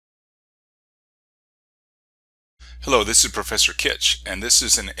Hello, this is Professor Kitch, and this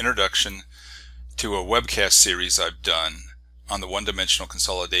is an introduction to a webcast series I've done on the one-dimensional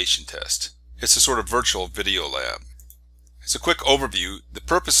consolidation test. It's a sort of virtual video lab. As a quick overview, the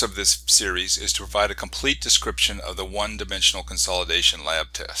purpose of this series is to provide a complete description of the one-dimensional consolidation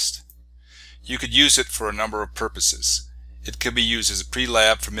lab test. You could use it for a number of purposes. It could be used as a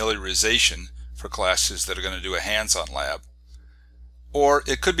pre-lab familiarization for classes that are going to do a hands-on lab, or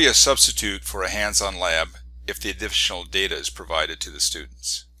it could be a substitute for a hands-on lab if the additional data is provided to the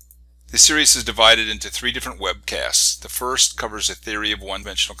students. The series is divided into 3 different webcasts. The first covers a theory of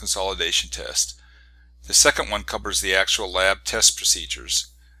one-dimensional consolidation test. The second one covers the actual lab test procedures.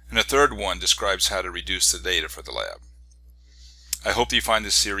 And the third one describes how to reduce the data for the lab. I hope you find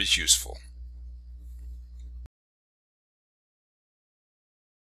this series useful.